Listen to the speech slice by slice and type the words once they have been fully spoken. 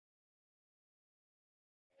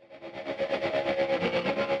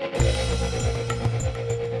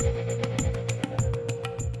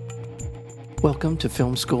Welcome to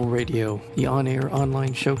Film School Radio, the on-air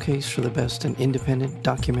online showcase for the best in independent,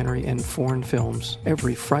 documentary, and foreign films,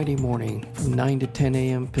 every Friday morning from 9 to 10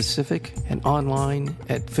 a.m. Pacific and online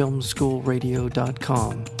at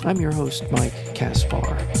filmschoolradio.com. I'm your host, Mike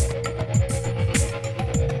Kaspar.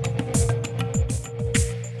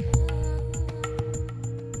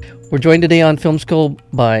 We're joined today on Film School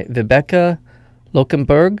by Vibeke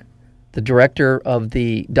Lokenberg, the director of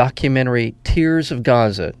the documentary Tears of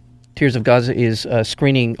Gaza. Tears of Gaza is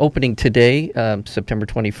opening today, September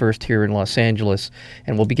 21st, here in Los Angeles,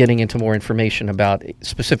 and we'll be getting into more information about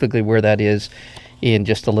specifically where that is in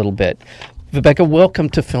just a little bit. Vibeke, welcome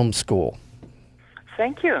to Film School.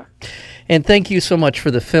 Thank you. And thank you so much for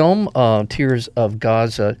the film, Tears of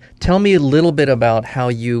Gaza. Tell me a little bit about how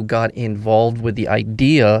you got involved with the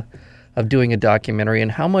idea of doing a documentary,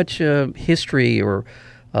 and how much history or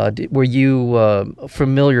were you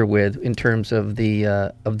familiar with in terms of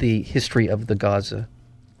the history of the Gaza?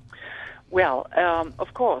 Well,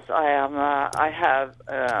 of course, I am. I have,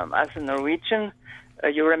 as a Norwegian,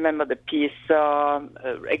 you remember the peace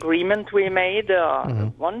agreement we made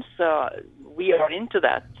once. We are into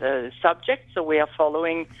that subject, so we are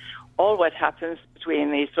following all what happens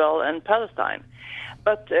between Israel and Palestine.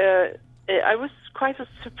 But I was quite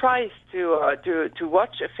surprised to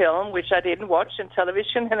watch a film which I didn't watch on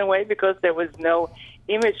television in a way, because there was no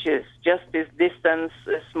images, just this distance,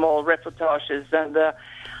 small reportages, and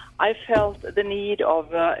I felt the need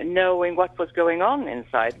of knowing what was going on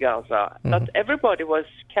inside Gaza. Mm-hmm. But everybody was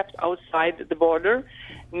kept outside the border.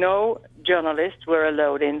 No journalists were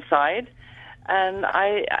allowed inside. And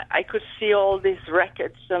I could see all these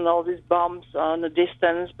wreckage and all these bombs on the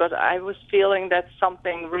distance, but I was feeling that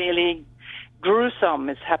something really gruesome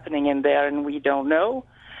is happening in there, and we don't know.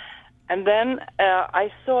 And then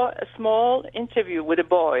I saw a small interview with a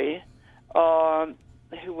boy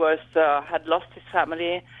who was had lost his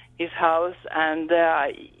family, his house, and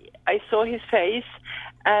I saw his face,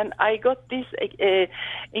 and I got this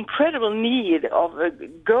incredible need of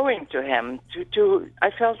going to him.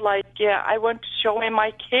 I felt like I want to show him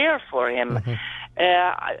my care for him. Mm-hmm.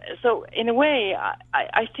 So in a way,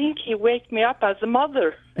 I think he waked me up as a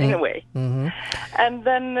mother, in a way. Mm-hmm. And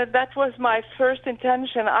then that was my first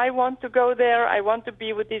intention. I want to go there. I want to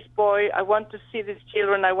be with this boy. I want to see these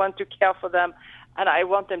children. I want to care for them. And I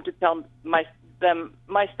want them to tell my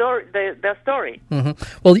story, their story. Mm-hmm.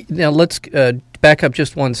 Well, now let's back up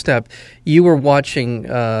just one step. You were watching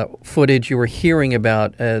footage. You were hearing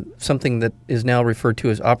about something that is now referred to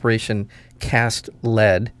as Operation Cast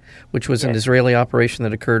Lead, which was an Israeli operation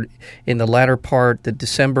that occurred in the latter part, the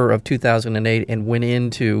December of 2008, and went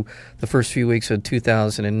into the first few weeks of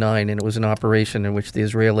 2009. And it was an operation in which the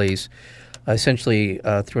Israelis essentially,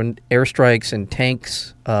 through airstrikes and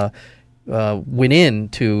tanks, went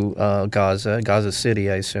into Gaza City,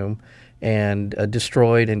 I assume, and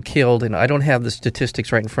destroyed and killed. And I don't have the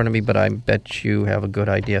statistics right in front of me, but I bet you have a good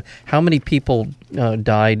idea. How many people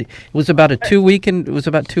died? It was about 2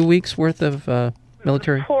 weeks worth of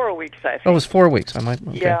military? 4 weeks, I think. Oh, it was 4 weeks. Okay.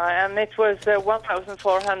 Yeah, and it was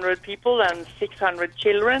 1,400 people and 600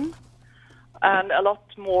 children, and a lot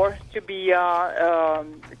more to be,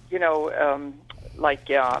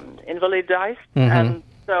 invalidized. Mm-hmm. And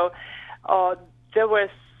so there was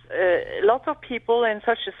lots of people in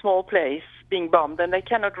such a small place being bombed, and they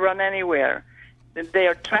cannot run anywhere. They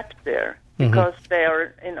are trapped there because they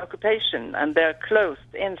are in occupation, and they're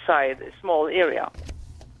closed inside a small area.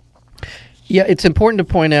 Yeah, it's important to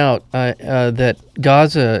point out that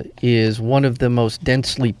Gaza is one of the most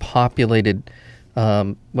densely populated, I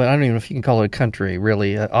don't even know if you can call it a country,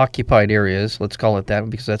 really, occupied areas, let's call it that,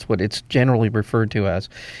 because that's what it's generally referred to as,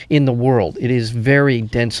 in the world. It is very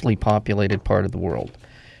densely populated part of the world,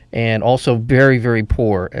 and also very, very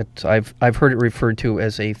poor. I've heard it referred to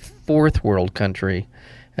as a fourth world country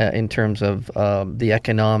in terms of the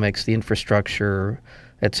economics, the infrastructure,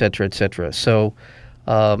 et cetera, et cetera. So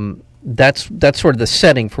that's sort of the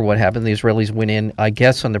setting for what happened. The Israelis went in, I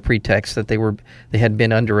guess, on the pretext that they had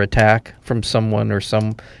been under attack from someone or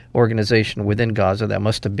some organization within Gaza. That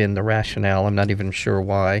must have been the rationale. I'm not even sure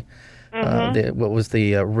why. What was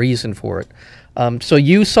the reason for it? So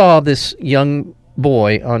you saw this young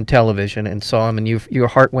boy on television and saw him, and your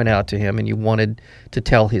heart went out to him, and you wanted to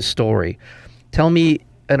tell his story. Tell me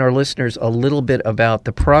and our listeners a little bit about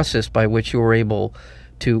the process by which you were able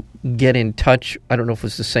to get in touch. I don't know if it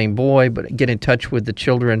was the same boy, but get in touch with the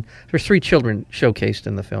children. There's 3 children showcased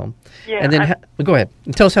in the film. Yeah, and then go ahead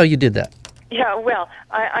and tell us how you did that. Yeah, well,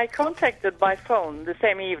 I contacted by phone the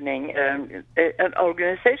same evening an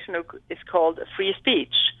organization is called Free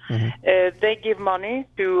Speech, They give money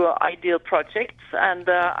to ideal projects, and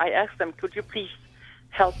I asked them, could you please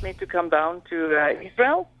help me to come down to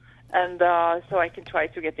Israel, and so I can try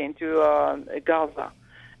to get into Gaza.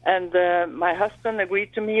 And my husband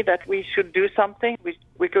agreed to me that we should do something.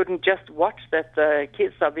 We couldn't just watch that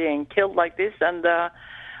kids are being killed like this. And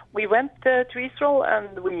we went to Israel,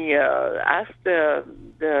 and we asked the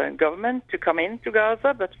government to come into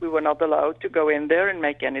Gaza, but we were not allowed to go in there and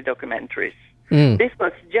make any documentaries. This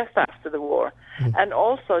was just after the war. And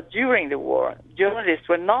also during the war, journalists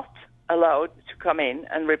were not allowed to come in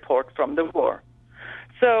and report from the war.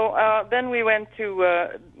 So then we went to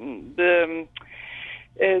the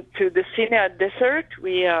Sinai Desert.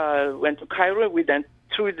 We went to Cairo. We went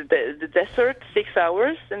through the desert 6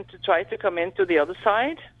 hours and to try to come into the other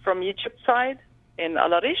side, from Egypt side, in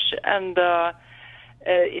Al Arish. And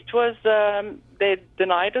it was, they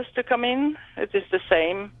denied us to come in. It is the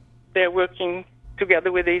same. They're working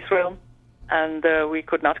together with Israel, and we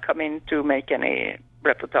could not come in to make any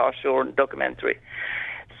reportage or documentary.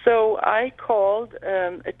 So I called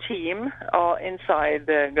a team inside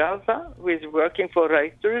Gaza who is working for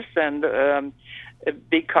Reuters and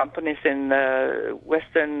big companies in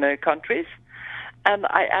Western countries, and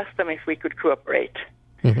I asked them if we could cooperate.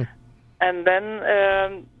 And then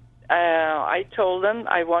I told them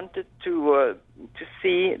I wanted to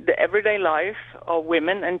see the everyday life of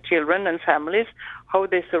women and children and families, how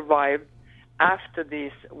they survived after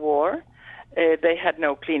this war. They had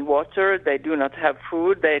no clean water. They do not have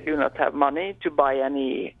food. They do not have money to buy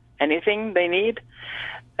anything they need.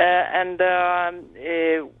 And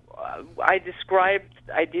I described,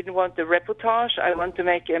 I didn't want a reportage. I want to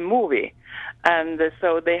make a movie. And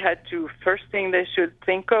so they had to, first thing they should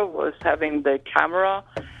think of was having the camera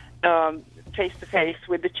face-to-face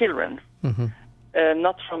with the children,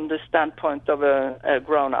 not from the standpoint of a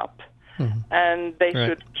grown-up. And they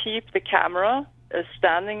should keep the camera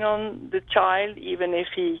standing on the child, even if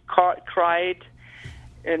he cried,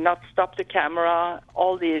 not stop the camera.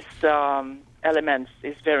 All these elements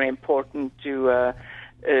is very important to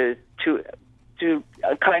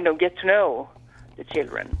kind of get to know the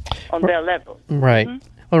children on their level. Right.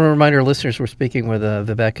 I want to remind our listeners we're speaking with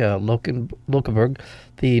Vibeke Lokeberg,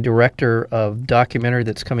 the director of documentary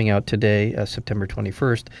that's coming out today, September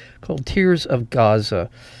 21st, called Tears of Gaza.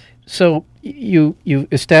 So you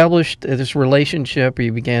established this relationship, or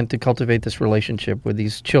you began to cultivate this relationship with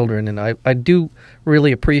these children, and I do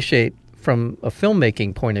really appreciate, from a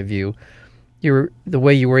filmmaking point of view, the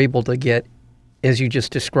way you were able to get, as you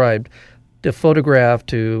just described, to photograph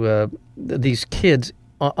to these kids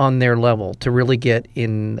on their level, to really get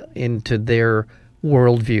into their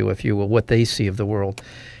worldview, if you will, what they see of the world.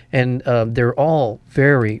 And they're all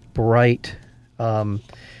very bright,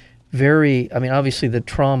 obviously the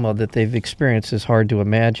trauma that they've experienced is hard to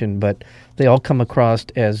imagine, but they all come across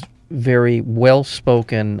as very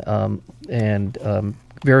well-spoken and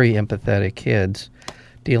very empathetic kids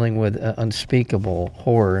dealing with unspeakable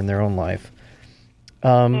horror in their own life.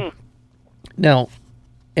 Now,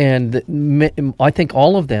 and I think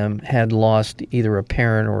all of them had lost either a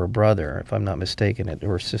parent or a brother, if I'm not mistaken,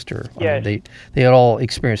 or a sister. Yes. They had all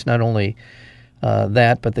experienced not only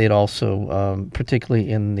that, but they'd also, particularly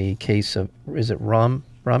in the case of, is it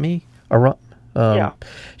Rami? Yeah.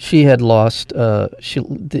 She had lost.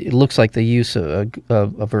 It looks like the use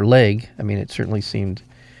of her leg. I mean, it certainly seemed.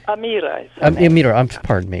 Amira.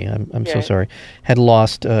 Pardon me. I'm so sorry. Had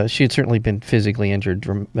lost. She had certainly been physically injured,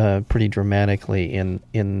 pretty dramatically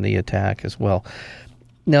in the attack as well.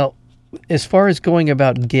 Now, as far as going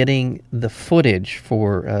about getting the footage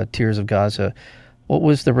for Tears of Gaza, what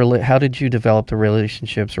was how did you develop the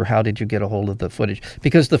relationships, or how did you get a hold of the footage?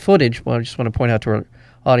 Because the footage, well, I just want to point out to our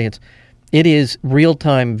audience, it is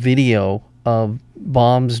real-time video of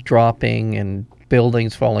bombs dropping and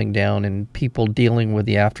buildings falling down and people dealing with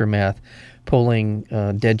the aftermath, pulling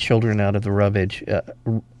dead children out of the rubbish,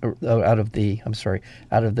 out of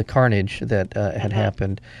the carnage that had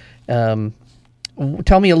happened.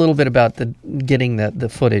 Tell me a little bit about getting the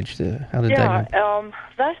footage. How did that go?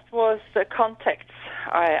 That was contacts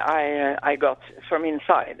I got from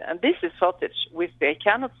inside, and this is footage which they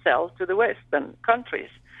cannot sell to the Western countries.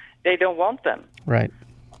 They don't want them, right?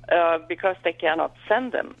 Because they cannot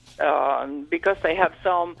send them, because they have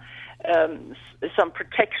some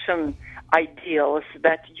protection ideals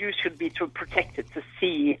that you should be protected to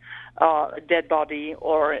see a dead body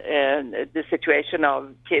or the situation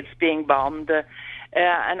of kids being bombed.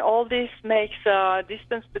 And all this makes a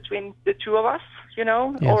distance between the two of us, yes.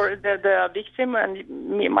 Or the victim and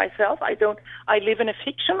me, myself. I live in a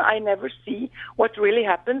fiction. I never see what really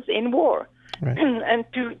happens in war. Right. And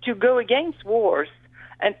to go against wars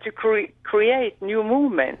and to create new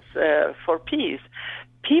movements for peace,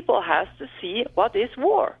 people have to see what is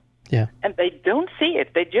war. Yeah. And they don't see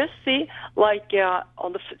it. They just see, like,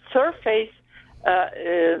 on the surface,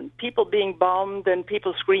 people being bombed and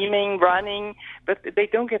people screaming, running, but they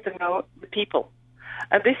don't get to know the people.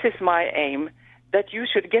 And this is my aim, that you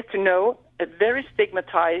should get to know very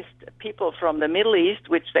stigmatized people from the Middle East,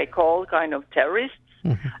 which they call kind of terrorists,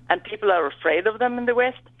 and people are afraid of them in the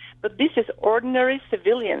West. But this is ordinary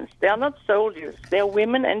civilians. They are not soldiers. They are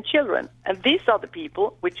women and children. And these are the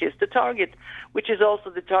people which is the target, which is also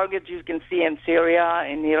the target you can see in Syria,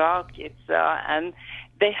 in Iraq. And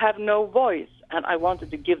they have no voice, and I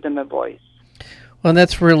wanted to give them a voice. Well, and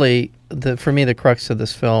that's really, for me, the crux of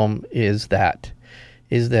this film is that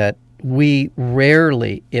we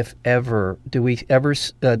rarely, if ever,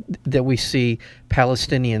 that we see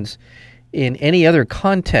Palestinians in any other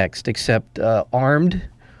context except armed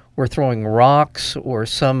or throwing rocks or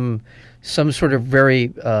some sort of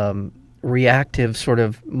very reactive sort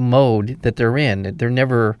of mode that they're in. They're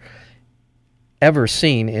never ever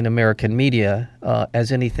seen in American media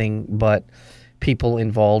as anything but people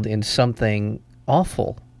involved in something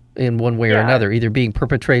awful in one way or another, either being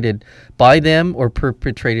perpetrated by them or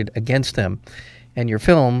perpetrated against them. And your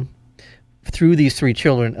film, through these three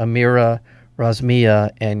children, Amira,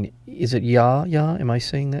 Razmia, and is it Ya? Am I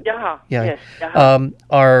saying that? Yeah. Yeah. Yes.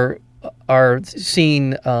 Are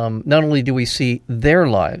seen. Not only do we see their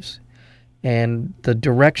lives and the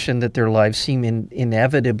direction that their lives seem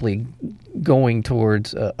inevitably going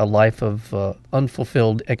towards a life of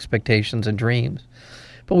unfulfilled expectations and dreams,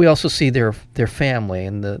 but we also see their family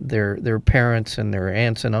and their parents and their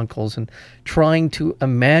aunts and uncles, and trying to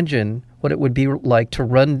imagine what it would be like to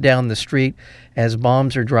run down the street as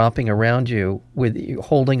bombs are dropping around you, with you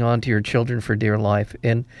holding on to your children for dear life.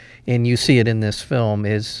 And you see it in this film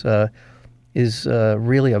is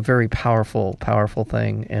really a very powerful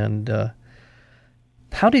thing. And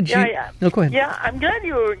how did you? No, go ahead. Yeah, I'm glad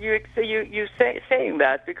you saying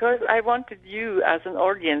that, because I wanted you as an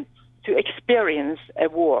audience to experience a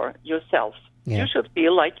war yourself. Yeah. You should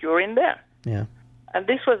feel like you're in there. Yeah. And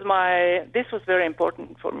this was very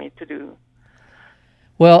important for me to do.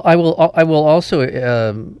 Well, I will also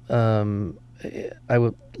I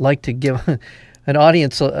would like to give an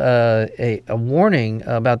audience a warning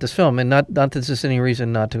about this film, and not that this is any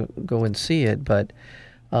reason not to go and see it, but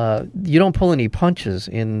you don't pull any punches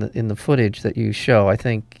in the footage that you show. I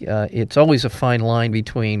think it's always a fine line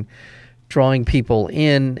between drawing people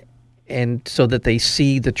in, and so that they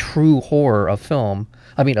see the true horror of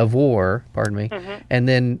war, and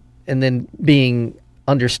then being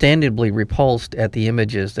understandably repulsed at the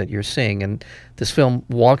images that you're seeing. And this film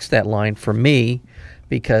walks that line for me,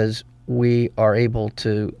 because we are able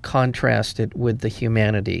to contrast it with the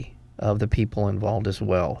humanity of the people involved as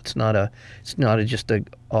well. It's not just a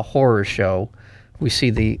horror show. We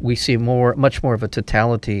see much more of a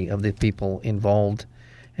totality of the people involved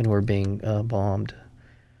and who are being bombed.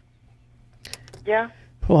 Yeah.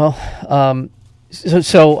 Well,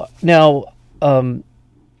 so now,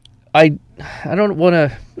 I don't want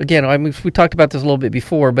to, again, we talked about this a little bit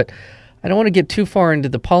before, but I don't want to get too far into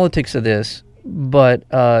the politics of this, but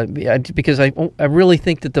because I really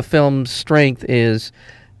think that the film's strength is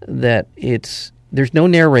that there's no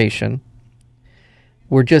narration.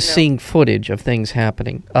 We're just seeing footage of things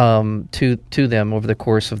happening to them over the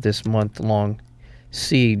course of this month-long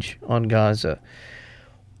siege on Gaza.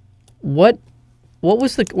 What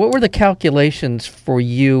were the calculations for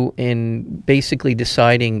you in basically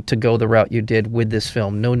deciding to go the route you did with this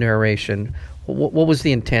film? No narration. What was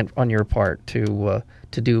the intent on your part to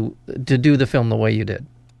do the film the way you did?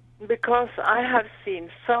 Because I have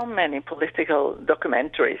seen so many political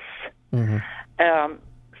documentaries,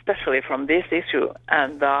 especially from this issue,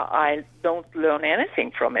 and I don't learn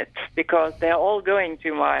anything from it, because they're all going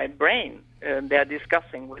to my brain. They're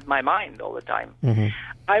discussing with my mind all the time. Mm-hmm.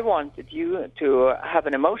 I wanted you to have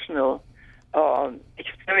an emotional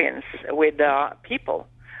experience with people,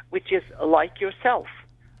 which is like yourself,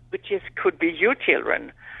 which could be your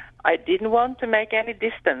children. I didn't want to make any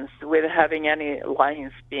distance with having any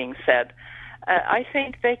lines being said. I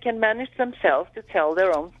think they can manage themselves to tell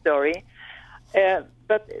their own story.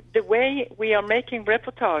 But the way we are making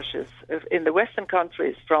reportages in the Western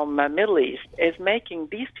countries from Middle East is making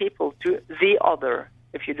these people to the other,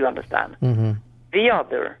 if you do understand. Mm-hmm. The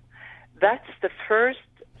other. That's the first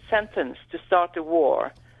sentence to start a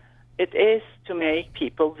war. It is to make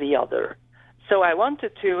people the other. So I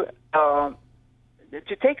wanted to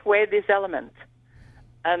take away this element,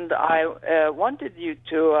 and I wanted you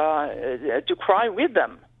to cry with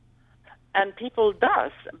them. and people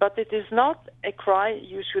does, but it is not a cry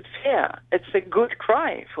you should fear. It's a good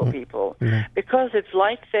cry for people because it's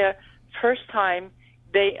like their first time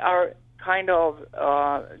they are kind of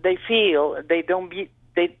they feel they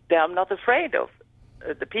are not afraid of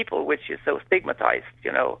the people, which is so stigmatized,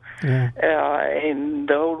 in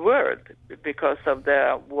the whole world because of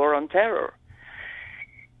the war on terror.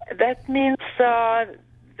 That means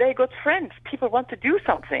they got friends. People want to do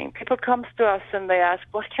something. People come to us and they ask,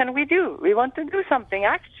 what can we do? We want to do something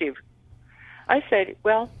active. I said,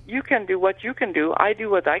 well, you can do what you can do. I do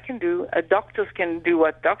what I can do. Doctors can do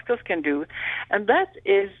what doctors can do. And that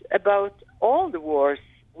is about all the wars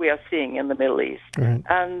we are seeing in the Middle East. Right.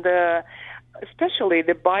 And especially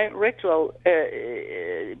the bilateral,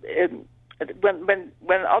 when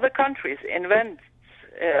other countries invent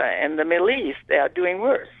in the Middle East, they are doing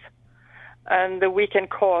worse. And we can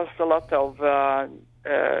cause a lot of, that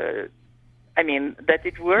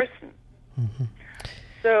it worsen. Mm-hmm.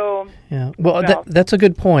 So yeah, well, that's a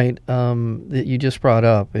good point that you just brought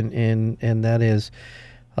up, and that is,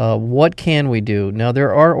 what can we do? Now,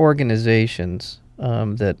 there are organizations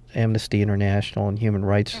that Amnesty International and human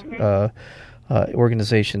rights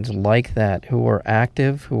organizations like that who are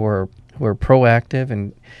active, who are proactive,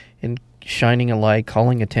 and shining a light,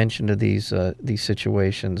 calling attention to these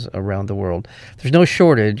situations around the world. There's no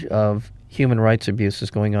shortage of human rights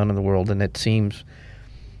abuses going on in the world, and it seems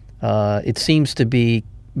to be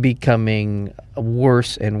becoming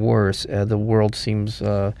worse and worse. The world seems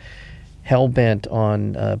hell-bent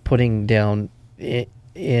on putting down I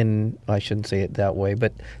shouldn't say it that way,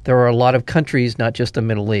 but there are a lot of countries, not just the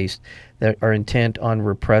Middle East, that are intent on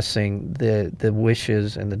repressing the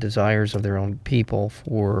wishes and the desires of their own people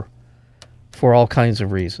for all kinds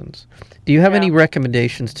of reasons. Do you have any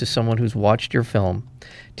recommendations to someone who's watched your film,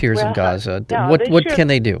 Tears of Gaza? What can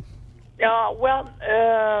they do? I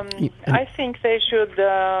think they should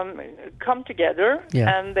come together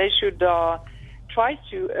and they should try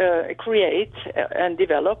to create and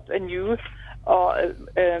develop a new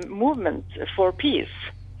movement for peace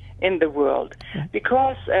in the world,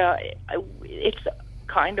 because it's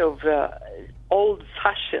kind of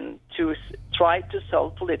old-fashioned to try to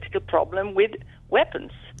solve political problem with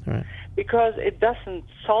weapons. Right. Because it doesn't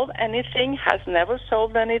solve anything, has never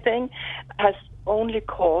solved anything, has only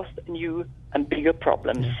caused new and bigger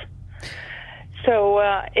problems. Yeah. So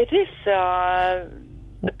it is the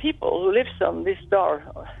people who live on this dark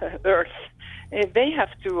earth. They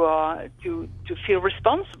have to feel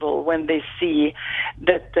responsible when they see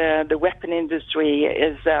that the weapon industry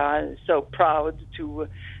is so proud to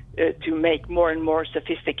make more and more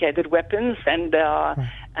sophisticated weapons, and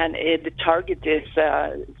the target is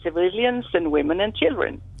civilians and women and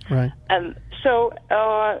children. Right. And so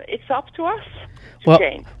it's up to us to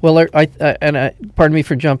change. Well, pardon me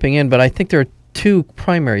for jumping in, but I think there are two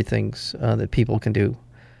primary things that people can do.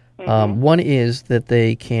 Mm-hmm. One is that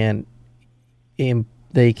they can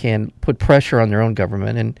put pressure on their own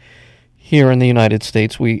government, and here in the United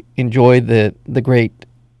States, we enjoy the great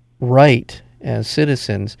right as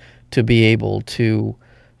citizens to be able to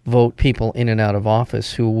vote people in and out of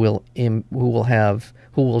office who will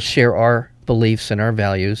share our beliefs and our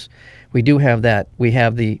values. We do have that. We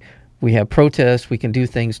have protests. We can do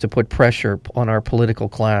things to put pressure on our political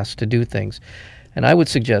class to do things. And I would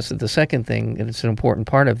suggest that the second thing, and it's an important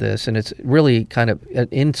part of this, and it's really kind of an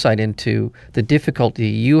insight into the difficulty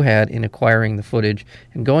you had in acquiring the footage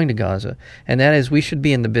and going to Gaza, and that is we should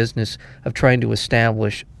be in the business of trying to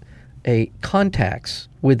establish contacts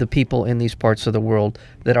with the people in these parts of the world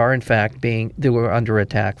that are in fact they were under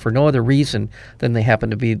attack for no other reason than they happen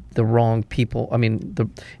to be the wrong people.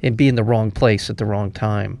 And be in the wrong place at the wrong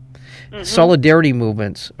time. Mm-hmm. Solidarity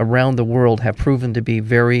movements around the world have proven to be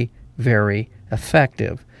very, very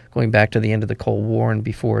effective, going back to the end of the Cold War and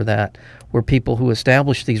before that, where people who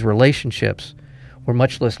established these relationships were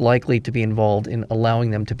much less likely to be involved in allowing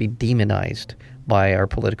them to be demonized by our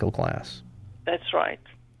political class. That's right.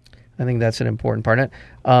 I think that's an important part.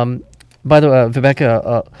 By the way,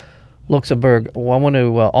 Vibeke Luxemburg, I want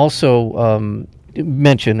to also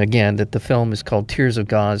mention again that the film is called Tears of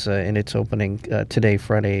Gaza, and it's opening today,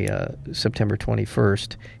 Friday, September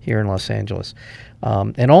 21st, here in Los Angeles.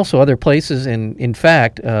 And also other places. And in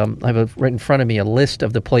fact, I have right in front of me a list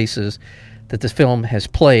of the places that this film has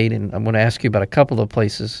played, and I'm going to ask you about a couple of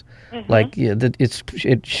places. Mm-hmm. Like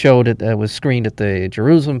it showed it was screened at the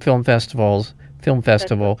Jerusalem Film Festival,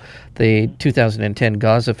 the 2010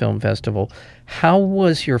 Gaza Film Festival. How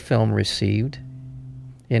was your film received?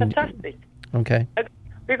 Fantastic. Okay.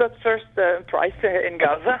 We got first prize in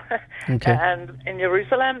Gaza, okay. And in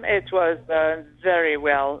Jerusalem it was very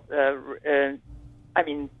well,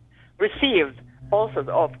 received. Also,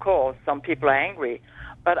 of course, some people are angry.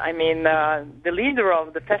 But I mean, the leader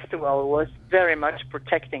of the festival was very much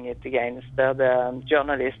protecting it against the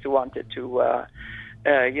journalist who wanted to,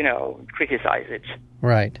 criticize it.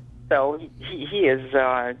 Right. So he is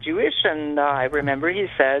Jewish, and I remember he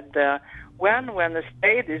said, when the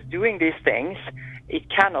state is doing these things, it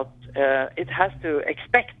cannot, it has to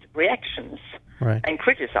expect reactions and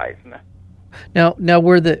criticize them. Now,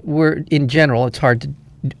 we're in general, it's hard to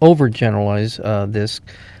overgeneralize this.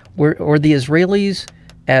 Were the Israelis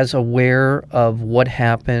as aware of what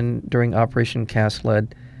happened during Operation Cast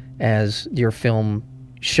Lead as your film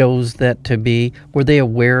shows that to be? Were they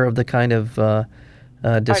aware of the kind of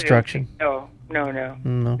destruction? No.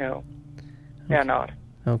 They're not.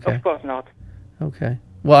 Okay. Of course not. Okay.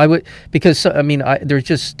 Well, I would, because there's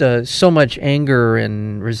just so much anger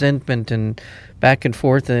and resentment and back and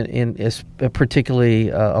forth, particularly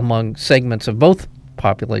among segments of both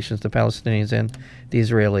populations, the Palestinians and the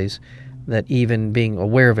Israelis, that even being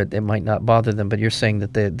aware of it might not bother them. But you're saying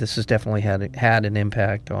that this has definitely had an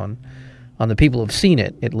impact on the people who've seen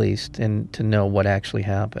it, at least, and to know what actually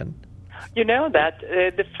happened. You know that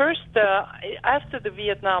the first after the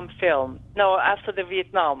Vietnam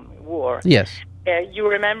War. Yes. You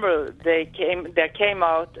remember there came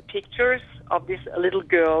out pictures of this little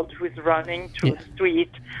girl who is running through the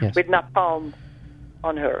street with napalm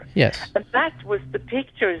on her. Yes. And that was the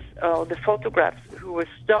pictures, the photographs who were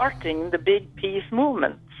starting the big peace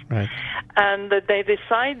movement. Right. And they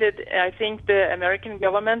decided, I think the American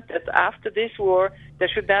government, that after this war, there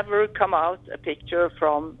should never come out a picture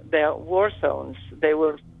from their war zones. They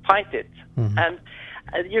will fight it. Mm-hmm. And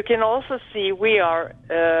you can also see we don't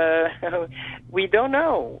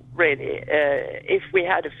know really if we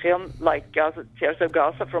had a film like Tears of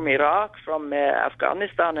Gaza from Iraq, from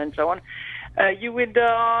Afghanistan, and so on. You will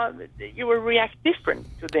react different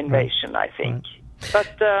to the invasion, I think. Right.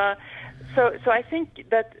 But so I think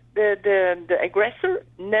that the aggressor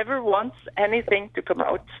never wants anything to come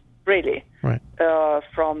out really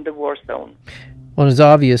from the war zone. Well, it's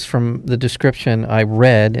obvious from the description I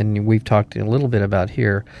read, and we've talked a little bit about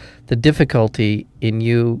here, the difficulty in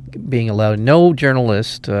you being allowed. No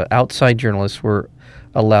journalists, outside journalists, were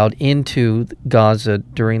allowed into Gaza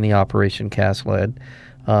during the Operation Cast Lead.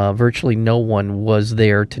 Virtually no one was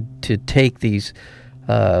there to take this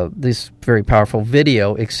very powerful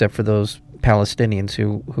video, except for those Palestinians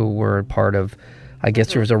who were part of, I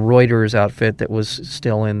guess there was a Reuters outfit that was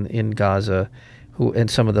still in Gaza,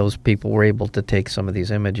 and some of those people were able to take some of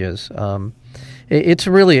these images. It's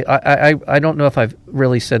really, I don't know if I've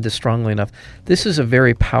really said this strongly enough. This is a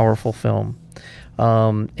very powerful film,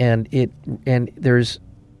 and there's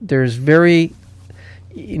very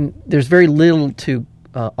little to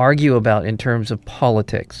argue about in terms of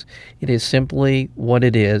politics. It is simply what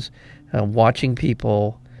it is, watching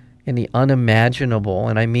people in the unimaginable,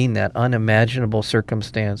 and I mean that, unimaginable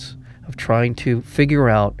circumstance of trying to figure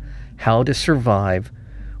out how to survive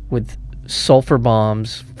with sulfur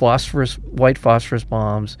bombs, white phosphorus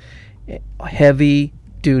bombs,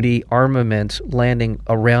 heavy-duty armaments landing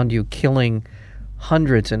around you, killing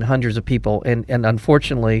hundreds and hundreds of people. And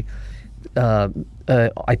unfortunately, I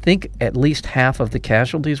think at least half of the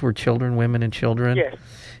casualties were children, women, and children. Yes,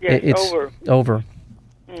 it's over.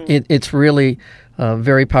 It's really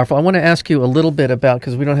very powerful. I want to ask you a little bit about,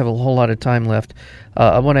 because we don't have a whole lot of time left,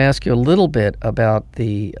 I want to ask you a little bit about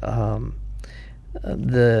the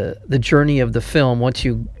journey of the film. Once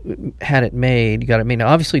you had it made, you got it made. Now,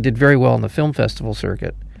 obviously, it did very well on the film festival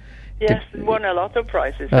circuit. Yes, it won a lot of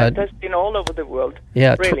prizes. It has been all over the world.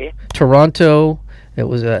 Yeah, really. Toronto. It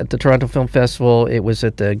was at the Toronto Film Festival. It was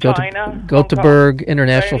at the Gothenburg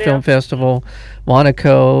International Film Festival,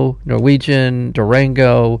 Monaco, Norwegian,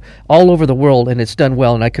 Durango, all over the world, and it's done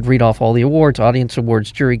well. And I could read off all the awards: audience awards,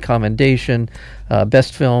 jury commendation,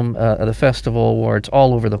 best film, the festival awards,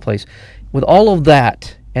 all over the place. With all of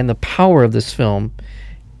that and the power of this film,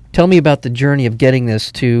 tell me about the journey of getting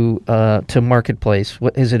this to marketplace.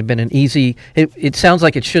 Has it been an easy? It sounds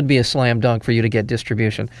like it should be a slam dunk for you to get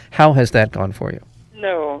distribution. How has that gone for you?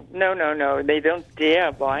 No. They don't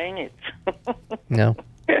dare buying it. No.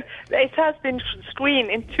 It has been screened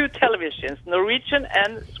in 2 televisions, Norwegian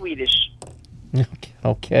and Swedish.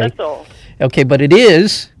 Okay. That's all. Okay, but it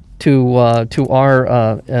is to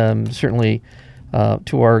our certainly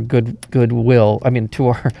to our goodwill. I mean,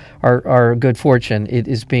 to our good fortune. It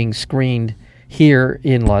is being screened here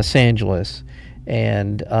in Los Angeles.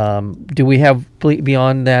 And do we have,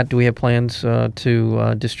 beyond that, do we have plans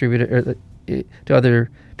to distribute it to other,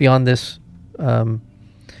 beyond this run?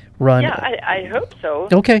 Yeah, I hope so.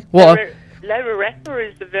 Okay. Well, Larry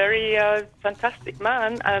Ratner is a very fantastic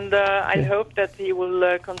man, and I hope that he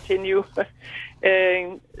will continue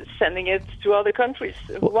sending it to other countries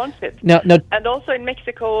who want it. No. And also in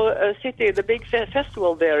Mexico City, the big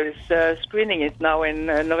festival there is screening it now in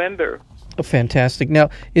November. Oh, fantastic. Now,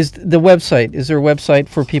 is there a website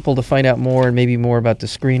for people to find out more and maybe more about the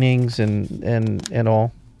screenings and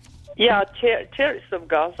all? Yeah, Tears of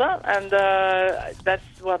Gaza, and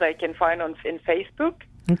that's what I can find in Facebook.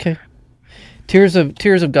 Okay.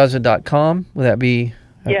 Tearsofgaza.com, would that be?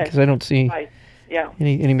 Yes. Because I don't see Yeah.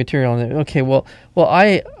 any material on there. Okay, well,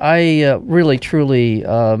 I really, truly,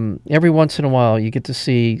 every once in a while you get to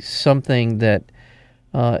see something that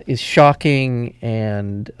is shocking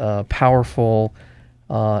and powerful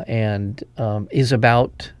and is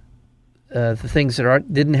about the things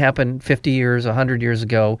that didn't happen 50 years, 100 years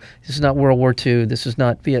ago. This is not World War II. This is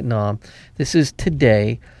not Vietnam. This is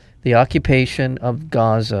today. The occupation of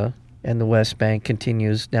Gaza and the West Bank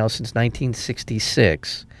continues now since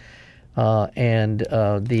 1966. And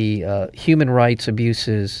the human rights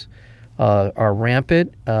abuses are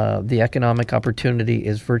rampant. The economic opportunity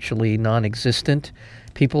is virtually non-existent.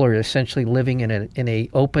 People are essentially living in a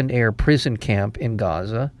open-air prison camp in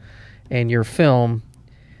Gaza. And your film,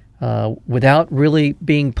 without really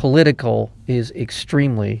being political, is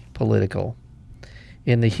extremely political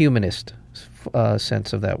in the humanist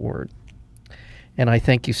sense of that word. And I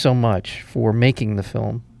thank you so much for making the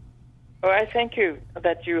film. Well, I thank you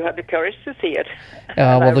that you had the courage to see it.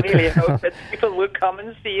 Well, I really hope that people will come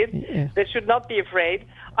and see it. Yeah. They should not be afraid.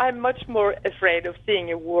 I'm much more afraid of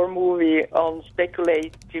seeing a war movie on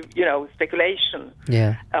speculation.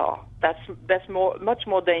 Yeah. Oh, that's much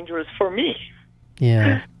more dangerous for me.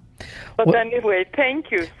 Yeah. But anyway,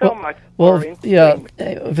 thank you so much. Well, yeah,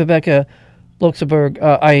 Vibeke Luxemburg,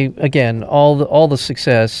 all the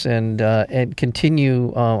success and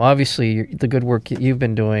continue. Obviously, the good work that you've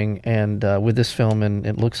been doing, and with this film, and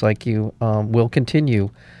it looks like you will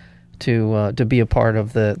continue to be a part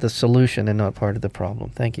of the solution and not part of the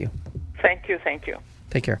problem. Thank you. Thank you.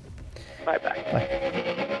 Take care. Bye.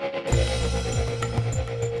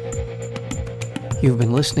 You've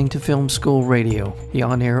been listening to Film School Radio, the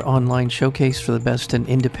on-air online showcase for the best in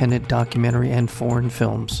independent documentary and foreign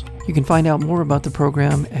films. You can find out more about the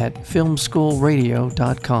program at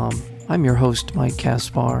filmschoolradio.com. I'm your host, Mike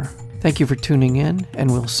Kaspar. Thank you for tuning in,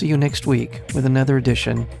 and we'll see you next week with another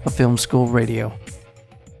edition of Film School Radio.